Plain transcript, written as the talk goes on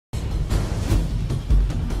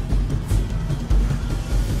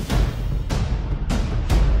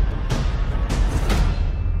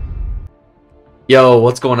Yo,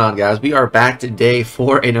 what's going on, guys? We are back today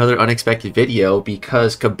for another unexpected video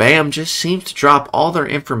because Kabam just seems to drop all their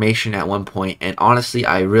information at one point, and honestly,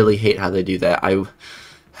 I really hate how they do that. It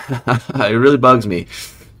really bugs me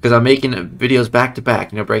because I'm making videos back to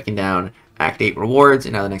back, breaking down Act 8 rewards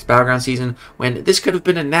and now the next Battleground season when this could have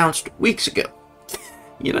been announced weeks ago,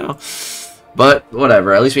 But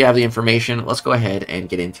whatever, at least we have the information. Let's go ahead and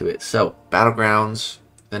get into it. So, Battlegrounds,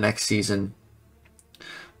 the next season.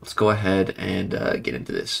 Let's go ahead and get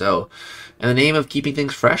into this. So, in the name of keeping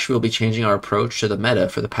things fresh, we'll be changing our approach to the meta.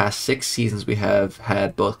 For the past 6 seasons, we have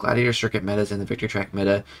had both Gladiator Circuit metas and the Victory Track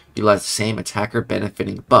meta utilize the same attacker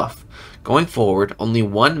benefiting buff. Going forward, only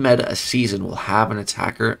one meta a season will have an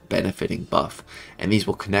attacker benefiting buff, and these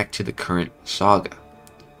will connect to the current saga.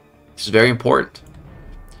 This is very important.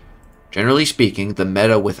 Generally speaking, the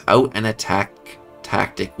meta without an attack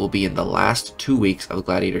tactic will be in the last 2 weeks of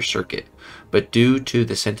Gladiator Circuit, but due to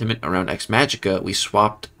the sentiment around X-Magica, we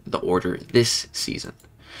swapped the order this season.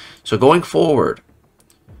 So going forward,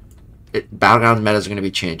 Battlegrounds metas are going to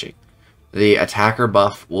be changing. The attacker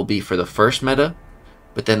buff will be for the first meta,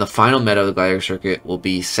 but then the final meta of the Gladiator Circuit will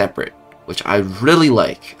be separate, which I really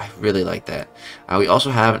like. I really like that. We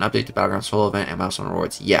also have an update to Battlegrounds solo event and milestone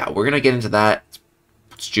rewards. Yeah, we're going to get into that.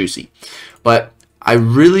 It's juicy. But I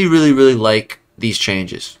really like these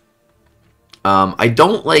changes. I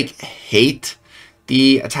don't hate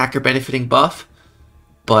the attacker benefiting buff,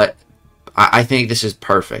 but I think this is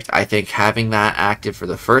perfect. I think having that active for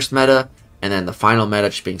the first meta and then the final meta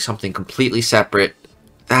just being something completely separate,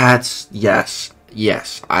 that's yes,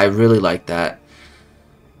 I really like that.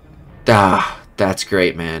 That's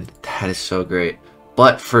great, man. That is so great.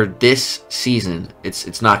 But for this season,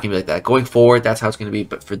 it's not going to be like that. Going forward, that's how it's going to be.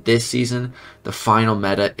 But for this season, the final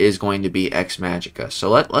meta is going to be X-Magica. So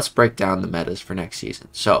let's break down the metas for next season.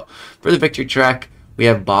 So for the Victory Track, we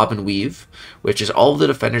have Bob and Weave, which is all of the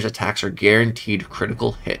defender's attacks are guaranteed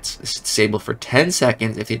critical hits. This is disabled for 10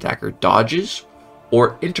 seconds if the attacker dodges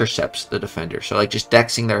or intercepts the defender. So just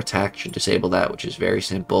dexing their attack should disable that, which is very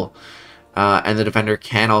simple. And the defender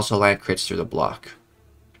can also land crits through the block.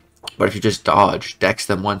 But if you just dex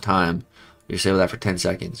them one time, you disable that for 10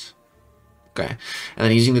 seconds. Okay. And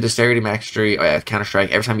then using the Dexterity Mastery,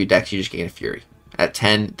 Counter-Strike, every time you dex, you just gain a Fury. At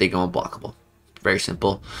 10, they go unblockable. Very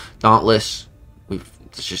simple. Dauntless,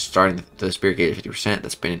 it's just starting the Spirit Gate at 50%.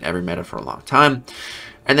 That's been in every meta for a long time.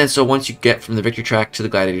 And then, so once you get from the Victory Track to the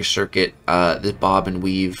Gladiator Circuit, the Bob and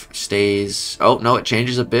Weave stays... Oh, no, it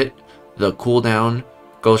changes a bit. The cooldown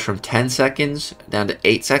goes from 10 seconds down to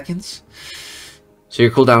 8 seconds. So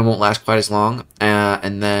your cooldown won't last quite as long,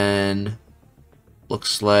 and then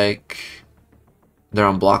looks like they're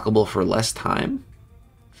unblockable for less time.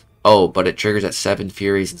 Oh, but it triggers at 7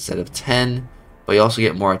 Furies instead of 10, but you also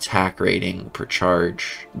get more attack rating per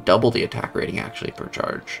charge. Double the attack rating, actually, per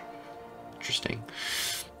charge. Interesting.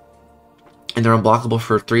 And they're unblockable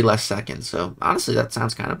for 3 less seconds, so honestly, that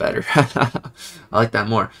sounds kind of better. I like that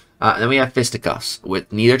more. Then we have Fisticuffs.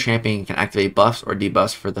 With neither champion can activate buffs or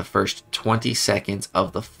debuffs for the first 20 seconds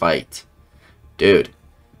of the fight. Dude,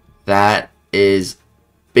 that is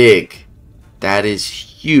big. That is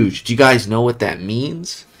huge. Do you guys know what that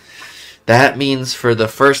means? That means for the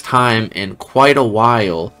first time in quite a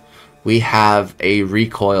while, we have a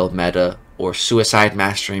recoil meta or suicide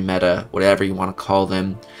mastery meta, whatever you want to call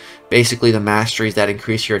them. Basically, the masteries that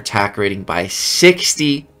increase your attack rating by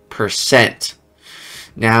 60%.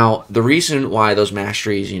 Now, the reason why those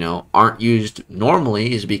masteries, aren't used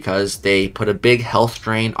normally is because they put a big health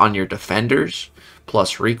drain on your defenders,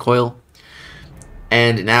 plus recoil.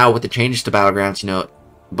 And now with the changes to Battlegrounds,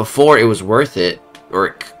 before it was worth it, or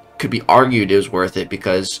it could be argued it was worth it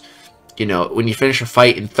because, when you finish a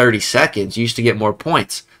fight in 30 seconds, you used to get more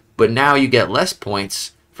points. But now you get less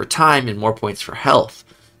points for time and more points for health.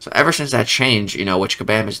 So ever since that change, which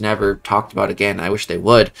Kabam has never talked about again, I wish they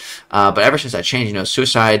would, but ever since that change,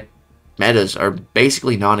 suicide metas are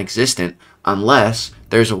basically non-existent unless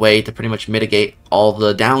there's a way to pretty much mitigate all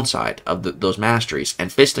the downside of those masteries.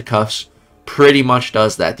 And Fisticuffs pretty much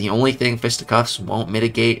does that. The only thing Fisticuffs won't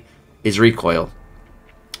mitigate is recoil.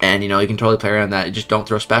 And, you can totally play around that. You just don't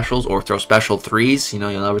throw specials or throw special threes. You'll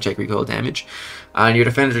never take recoil damage. And your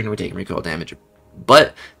defenders are going to be taking recoil damage.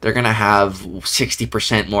 But they're going to have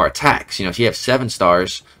 60% more attacks. If you have 7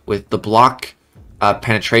 stars with the block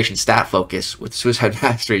penetration stat focus with Suicide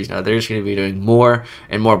Masteries, they're just going to be doing more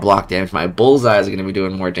and more block damage. My bullseyes are going to be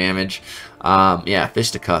doing more damage. Yeah,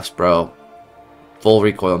 Fisticuffs, bro. Full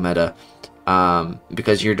recoil meta.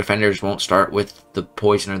 Because your defenders won't start with the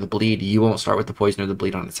poison or the bleed. You won't start with the poison or the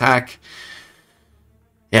bleed on attack.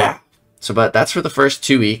 Yeah. So, but that's for the first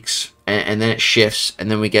 2 weeks, and then it shifts, and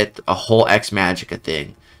then we get a whole X-Magica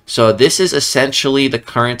thing. So this is essentially the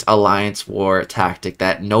current Alliance War tactic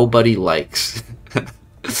that nobody likes.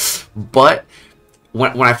 But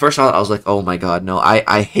when I first saw it, I was like, oh my god, no,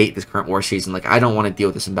 I hate this current war season. Like, I don't want to deal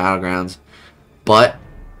with this in Battlegrounds. But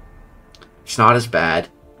it's not as bad.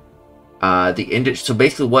 So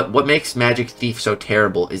basically what makes Magic Thief so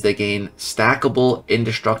terrible is they gain stackable,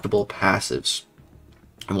 indestructible passives.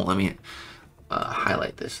 It won't let me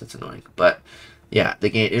highlight this. That's annoying. But yeah, they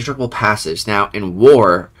gain indestructible passives. Now in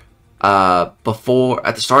War, before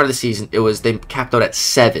at the start of the season, they capped out at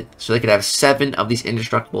 7, so they could have 7 of these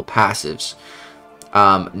indestructible passives.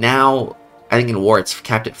 Now I think in War it's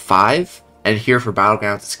capped at 5, and here for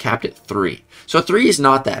Battlegrounds it's capped at 3. So 3 is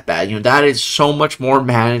not that bad. You know, that is so much more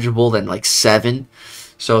manageable than like 7.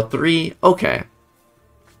 So 3, okay.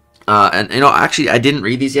 And you know, actually, I didn't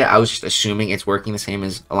read these yet. I was just assuming it's working the same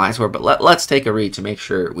as Alliance War, but let's take a read to make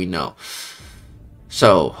sure we know.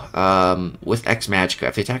 So, with X-Magica,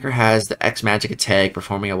 if the attacker has the X-Magica tag,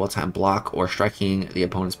 performing a well-timed block or striking the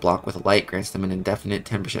opponent's block with a light grants them an indefinite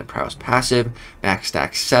 10% prowess passive, max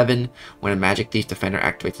stack 7. When a Magic Thief defender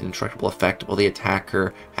activates an indestructible effect while the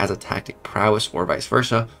attacker has a tactic prowess or vice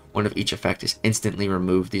versa, one of each effect is instantly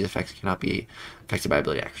removed. These effects cannot be affected by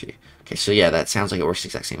ability accuracy. Okay, so yeah, that sounds like it works the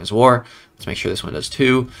exact same as War. Let's make sure this one does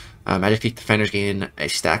too. Magic Thief defenders gain a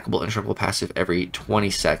stackable indestructible passive every 20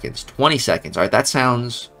 seconds. 20 seconds. All right, that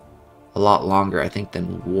sounds a lot longer, I think,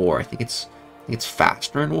 than War. I think it's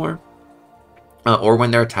faster in War. Or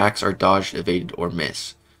when their attacks are dodged, evaded, or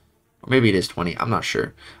miss. Or maybe it is 20. I'm not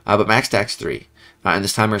sure. But max stack's 3. And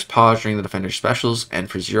this timer is paused during the defender's specials and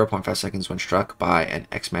for 0.5 seconds when struck by an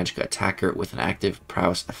X-Magica attacker with an active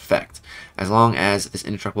prowess effect. As long as this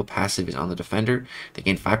indestructible passive is on the defender, they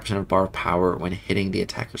gain 5% of bar power when hitting the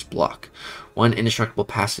attacker's block. One indestructible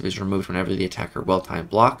passive is removed whenever the attacker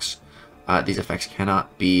well-timed blocks. These effects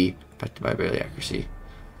cannot be affected by ability accuracy.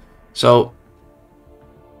 So,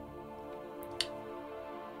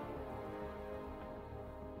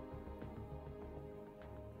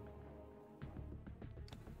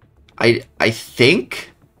 I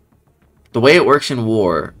think the way it works in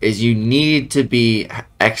War is you need to be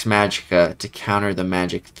X-Magica to counter the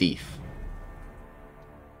Magic Thief.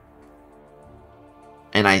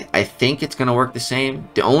 And I think it's going to work the same.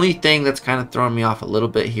 The only thing that's kind of throwing me off a little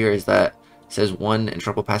bit here is that it says one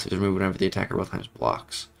indestructible passive is removed whenever the attacker both times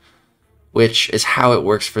blocks. Which is how it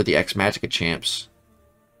works for the X-Magica champs.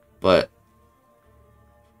 But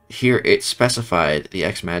here it specified the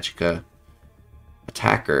X-Magica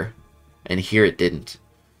attacker, and here it didn't.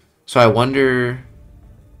 So I wonder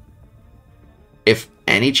if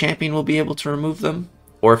any champion will be able to remove them,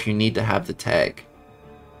 or if you need to have the tag.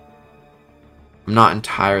 I'm not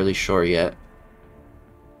entirely sure yet.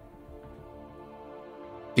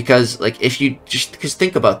 Because, like, if you just, because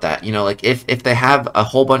think about that, you know, like, if they have a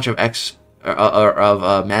whole bunch of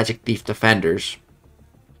Magic Thief defenders,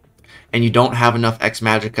 and you don't have enough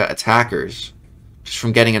X-Magica attackers, just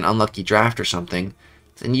from getting an unlucky draft or something,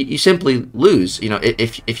 then you simply lose. You know,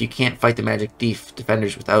 if you can't fight the Magic Thief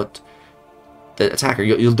defenders without the attacker,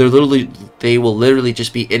 they will literally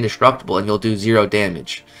just be indestructible, and you'll do 0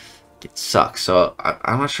 damage. It sucks. So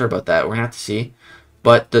I'm not sure about that. We're gonna have to see.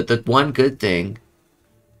 But the one good thing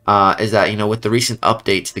is that, you know, with the recent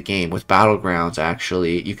update to the game, with Battlegrounds,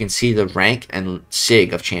 actually, you can see the rank and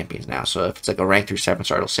SIG of champions now. So if it's like a rank through 7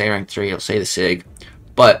 star, it'll say rank 3, it'll say the SIG.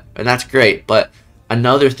 And that's great. But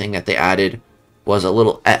another thing that they added was a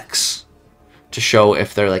little X to show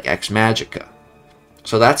if they're like X-Magica.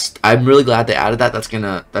 So I'm really glad they added that.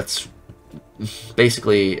 That's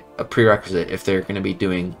basically a prerequisite if they're gonna be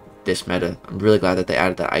doing this meta. I'm really glad that they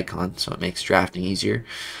added that icon, so it makes drafting easier.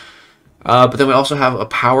 But then we also have a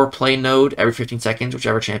power play node every 15 seconds.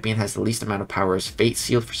 Whichever champion has the least amount of power is fate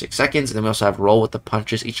sealed for 6 seconds. And then we also have roll with the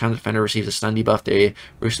punches. Each time the defender receives a stun debuff, they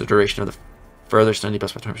reduce the duration of the further stun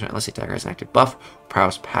debuff by 20% unless the attacker has an active buff.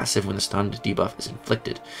 Prowess passive when the stun debuff is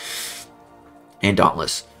inflicted. And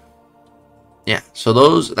Dauntless. Yeah,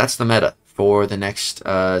 so that's the meta for the next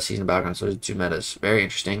season of Battlegrounds. So those are 2 metas. Very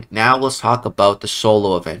interesting. Now let's talk about the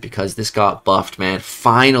solo event, because this got buffed, man.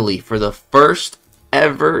 Finally, for the first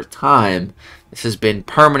ever time, this has been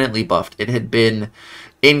permanently buffed. It had been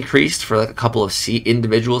increased for like a couple of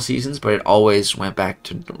individual seasons, but it always went back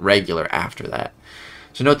to regular after that.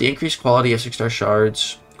 So note the increased quality of 6-star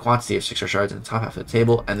shards, quantity of 6-star shards in the top half of the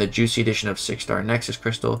table, and the juicy addition of 6-star Nexus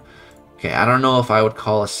Crystal. Okay, I don't know if I would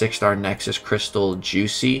call a 6-star Nexus Crystal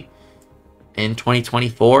juicy in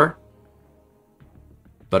 2024,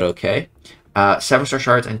 but okay. 7-star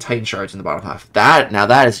shards and Titan shards in the bottom half. Now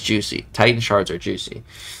that is juicy. Titan shards are juicy.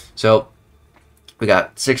 So We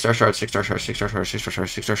got 6-star shards, 6-star shards, 6-star shards, 6-star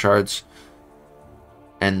shards, 6-star shards.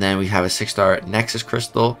 And then we have a 6-star Nexus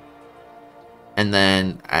Crystal. And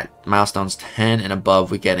then at milestones 10 and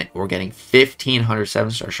above, we're getting 1,500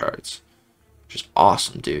 7-star shards. Which is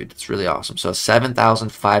awesome, dude. It's really awesome. So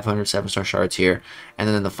 7,500 7-star shards here. And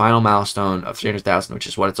then the final milestone of 300,000, which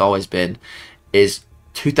is what it's always been, is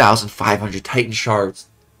 2,500 Titan shards.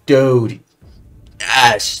 Dude.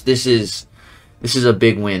 Yes. This is a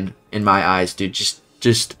big win in my eyes, dude.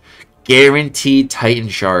 Just guaranteed Titan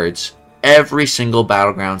shards every single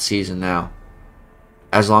Battleground season now.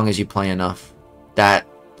 As long as you play enough. That,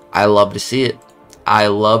 I love to see it. I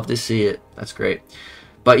love to see it. That's great.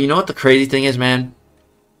 But you know what the crazy thing is, man?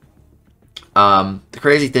 The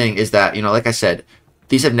crazy thing is that, you know, like I said,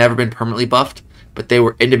 these have never been permanently buffed, but they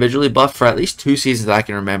were individually buffed for at least 2 seasons that I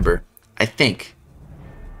can remember. I think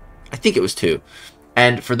it was 2.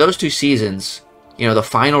 And for those 2 seasons, you know, the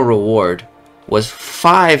final reward was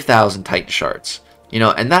 5,000 Titan shards. You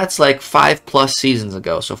know, and that's like 5+ seasons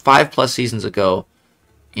ago. So 5+ seasons ago,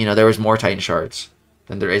 you know, there was more Titan shards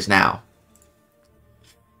than there is now.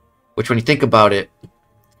 Which, when you think about it,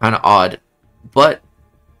 kind of odd, but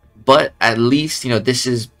at least, you know, this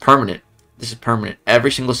is permanent. This is permanent.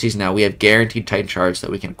 Every single season now, we have guaranteed Titan shards that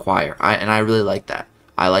we can acquire. And I really like that.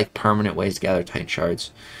 I like permanent ways to gather Titan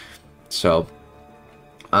shards. So,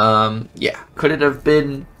 yeah, could it have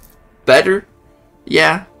been better?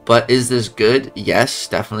 Yeah, but is this good? Yes,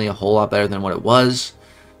 definitely a whole lot better than what it was.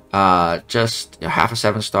 Just, you know, half a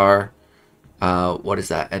 7-star. What is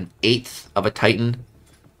that? 1/8 of a Titan.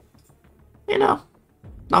 You know,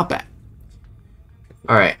 not bad.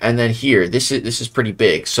 All right, and then here, this is pretty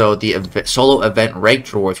big. So the solo event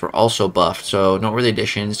ranked rewards were also buffed. So noteworthy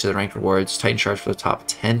additions to the ranked rewards: Titan shards for the top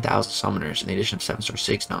 10,000 summoners, and the addition of 7-star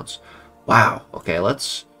sig stones. Wow. Okay,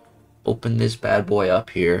 let's open this bad boy up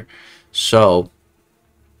here. So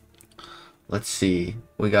let's see.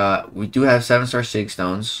 We do have 7-star sig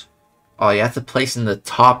stones. Oh, you have to place in the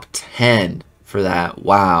top 10 for that.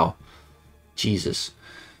 Wow. Jesus.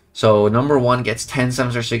 So number 1 gets 10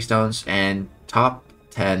 7-star sig stones, and top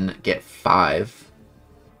 10 get 5.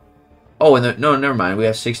 Oh, and no, never mind. We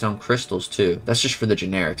have 6-stone crystals too. That's just for the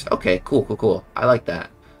generics. Okay, cool. I like that.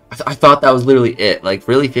 I thought that was literally it. Like,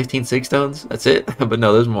 really, 15 6-stones? That's it? But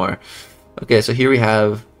no, there's more. Okay, so here we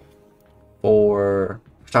have for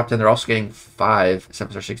top 10. They're also getting 5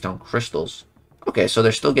 7-star 6-stone crystals. Okay, so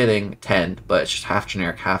they're still getting 10, but it's just half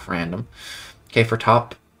generic, half random. Okay, for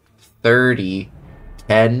top 30.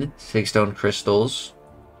 10 6-stone crystals.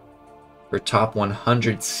 For top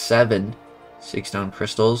 107 6-stone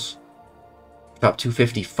crystals. For top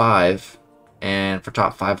 255. And for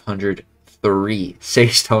top 503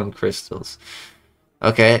 6-stone crystals.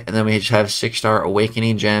 Okay, and then we just have 6-star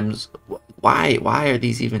awakening gems. Why are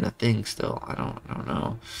these even a thing still? I don't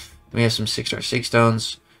know. We have some 6-star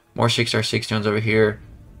 6-stones. More 6-star 6-stones over here.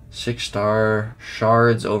 6-star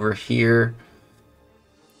shards over here.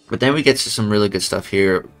 But then we get to some really good stuff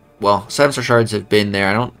here. Well, 7-star shards have been there.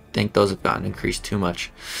 I don't think those have gotten increased too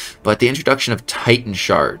much. But the introduction of Titan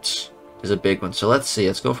shards is a big one. So let's see.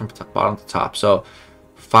 Let's go from bottom to top. So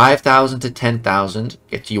 5,000 to 10,000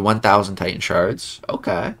 gets you 1,000 Titan shards.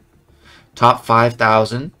 Okay. Top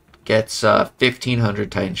 5,000 gets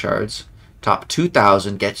 1,500 Titan shards. Top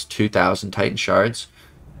 2,000 gets 2,000 Titan shards.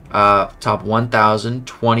 Top 1,000,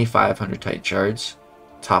 2,500 Titan shards.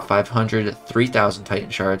 Top 500, 3,000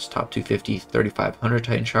 Titan shards. Top 250, 3,500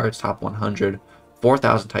 Titan shards. Top 100,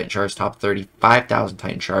 4,000 Titan shards. Top 30, 5,000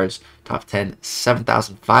 Titan shards. Top 10,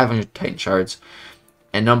 7,500 Titan shards.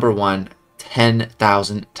 And number 1,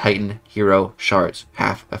 10,000 Titan hero shards.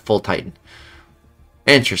 Half a full Titan.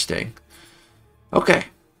 Interesting. Okay.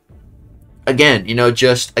 Again, you know,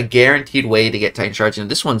 just a guaranteed way to get Titan shards. You know,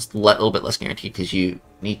 this one's a little bit less guaranteed because you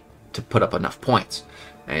need to put up enough points.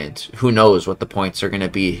 And who knows what the points are going to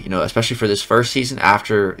be, you know, especially for this first season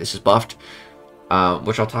after this is buffed,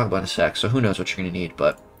 which I'll talk about in a sec. So who knows what you're going to need.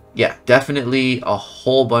 But yeah, definitely a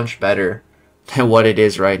whole bunch better than what it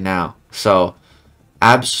is right now. So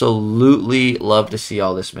absolutely love to see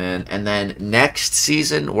all this, man. And then next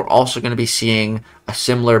season, we're also going to be seeing a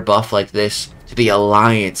similar buff like this to the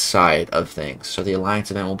Alliance side of things. So the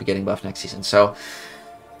Alliance event will be getting buffed next season. So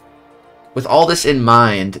with all this in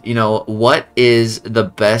mind, you know, what is the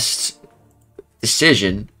best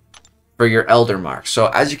decision for your Elder Marks? So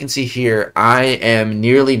as you can see here, I am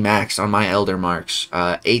nearly maxed on my Elder Marks,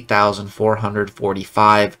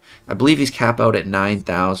 8,445. I believe he's capped out at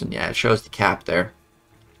 9,000. Yeah, it shows the cap there.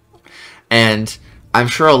 And I'm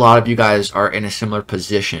sure a lot of you guys are in a similar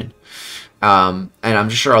position. And I'm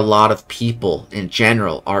sure a lot of people in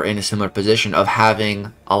general are in a similar position of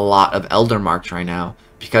having a lot of Elder Marks right now,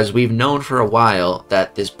 because we've known for a while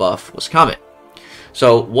that this buff was coming.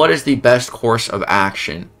 So what is the best course of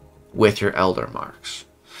action with your Elder Marks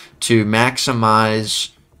to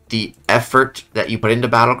maximize the effort that you put into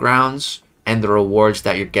Battlegrounds and the rewards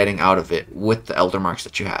that you're getting out of it with the Elder Marks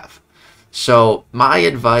that you have? So my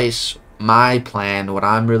advice, my plan, what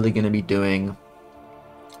I'm really going to be doing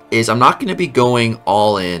is I'm not going to be going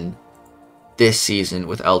all in this season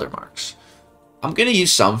with Elder Marks. I'm going to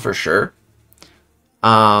use some for sure.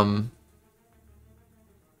 But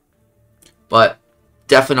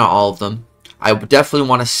definitely not all of them. I would definitely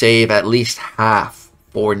want to save at least half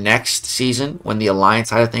for next season when the Alliance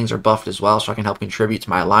side of things are buffed as well, so I can help contribute to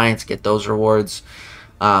my Alliance, get those rewards.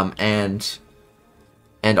 And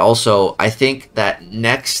also, I think that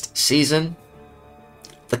next season,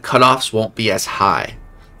 the cutoffs won't be as high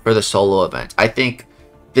for the solo event. I think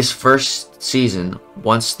this first season,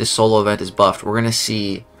 once this solo event is buffed, we're gonna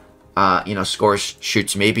see, scores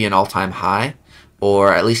shoots maybe an all-time high,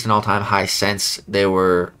 or at least an all-time high since they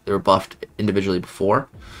were buffed individually before.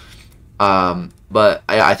 But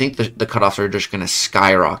I think the cutoffs are just gonna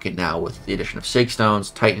skyrocket now with the addition of Sig Stones,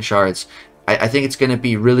 Titan Shards. I think it's gonna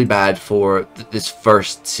be really bad for this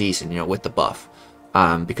first season, with the buff,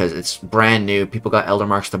 because it's brand new. People got Elder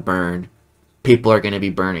Marks to burn. People are going to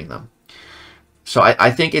be burning them. So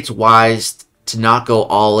I think it's wise to not go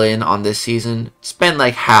all in on this season. Spend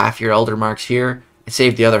like half your Elder Marks here and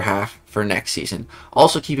save the other half for next season.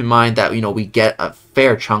 Also keep in mind that we get a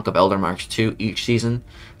fair chunk of Elder Marks too each season.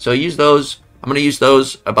 So use those. I'm going to use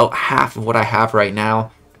those, about half of what I have right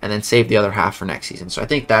now, and then save the other half for next season. So I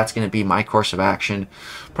think that's going to be my course of action.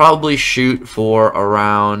 Probably shoot for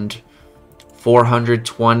around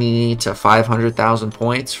 420 to 500,000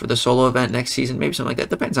 points for the solo event next season, maybe something like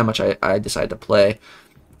that. Depends how much I decide to play.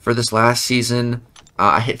 For this last season,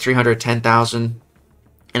 I hit 310,000,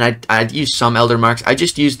 and I'd used some Elder Marks. I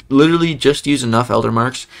literally just used enough Elder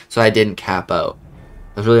Marks so I didn't cap out.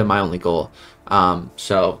 That's really my only goal.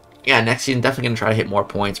 So yeah, next season definitely gonna try to hit more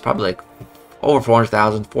points, probably like over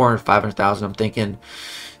 400,000, 400, 500,000. I'm thinking.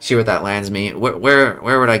 See what that lands me. Where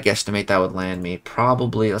would I guesstimate that would land me?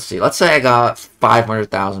 Probably, let's see. Let's say I got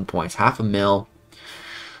 500,000 points, half a mil.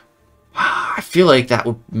 I feel like that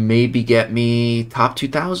would maybe get me top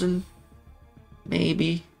 2,000,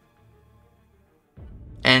 maybe.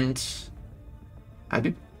 And I'd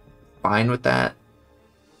be fine with that.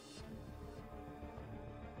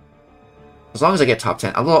 As long as I get top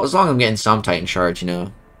 10. As long as I'm getting some Titan Shards,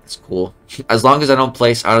 it's cool. As long as I don't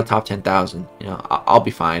place out of top 10,000, I'll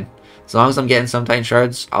be fine. As long as I'm getting some Titan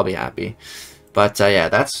Shards, I'll be happy. But yeah,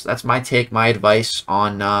 that's my take, my advice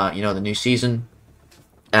on the new season.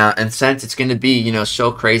 And since it's going to be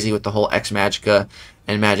so crazy with the whole X-Magica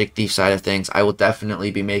and Magic Thief side of things, I will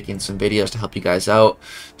definitely be making some videos to help you guys out,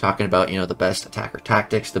 talking about the best attacker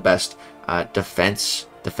tactics, the best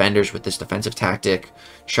defenders with this defensive tactic,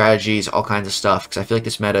 strategies, all kinds of stuff. Because I feel like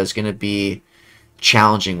this meta is going to be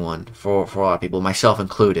challenging one for a lot of people, myself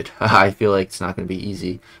included. I feel like it's not going to be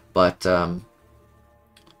easy, but I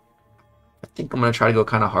think I'm going to try to go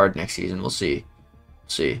kind of hard next season. We'll see.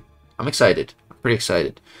 I'm excited. I'm pretty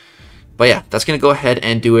excited. But yeah, that's going to go ahead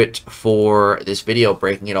and do it for this video,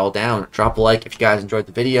 breaking it all down. Drop a like if you guys enjoyed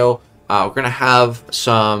the video. We're going to have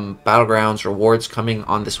some Battlegrounds rewards coming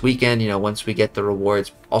on this weekend, once we get the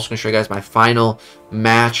rewards. Also going to show you guys my final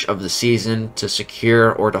match of the season to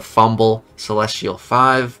secure or to fumble Celestial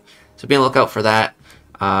 5. So be on the lookout for that.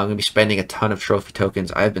 I'm going to be spending a ton of trophy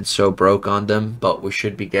tokens. I've been so broke on them, but we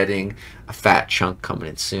should be getting a fat chunk coming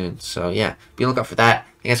in soon. So yeah, be on the lookout for that.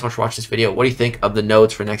 Thank you guys so much for watching this video. What do you think of the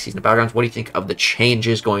nodes for next season of Battlegrounds? What do you think of the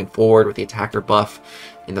changes going forward with the attacker buff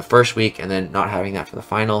in the first week and then not having that for the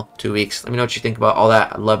final 2 weeks? Let me know what you think about all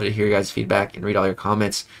that. I'd love to hear your guys' feedback and read all your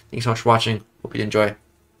comments. Thank you so much for watching. Hope you did enjoy.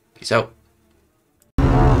 Peace out.